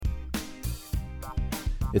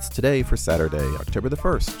It's today for Saturday, October the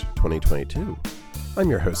 1st, 2022. I'm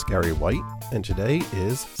your host, Gary White, and today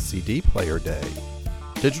is CD Player Day,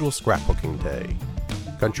 Digital Scrapbooking Day,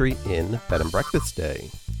 Country Inn Bed and Breakfast Day,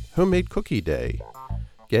 Homemade Cookie Day,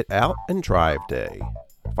 Get Out and Drive Day,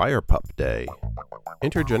 Fire Pup Day,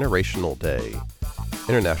 Intergenerational Day,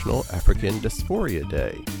 International African Dysphoria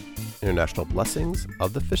Day, International Blessings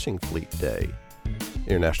of the Fishing Fleet Day,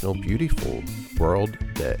 International Beautiful World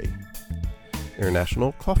Day,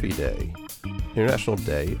 International Coffee Day, International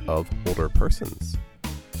Day of Older Persons,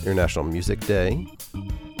 International Music Day,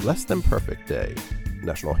 Less Than Perfect Day,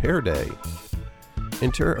 National Hair Day,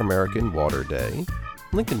 Inter-American Water Day,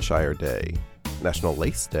 Lincolnshire Day, National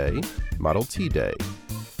Lace Day, Model T Day,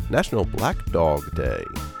 National Black Dog Day,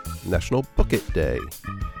 National Book It Day,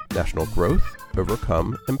 National Growth,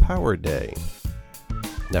 Overcome, Empower Day,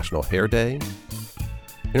 National Hair Day,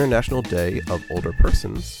 International Day of Older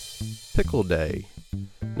Persons, Pickle Day,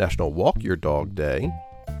 National Walk Your Dog Day,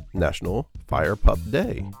 National Fire Pup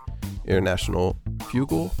Day, International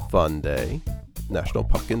Fugal Fun Day, National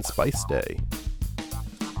Pumpkin Spice Day,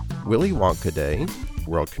 Willy Wonka Day,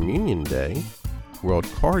 World Communion Day, World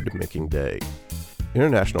Card Making Day,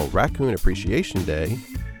 International Raccoon Appreciation Day,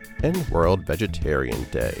 and World Vegetarian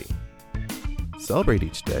Day. Celebrate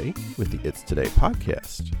each day with the It's Today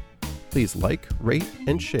podcast. Please like, rate,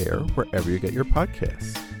 and share wherever you get your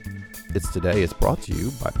podcasts. It's Today is brought to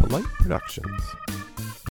you by Polite Productions.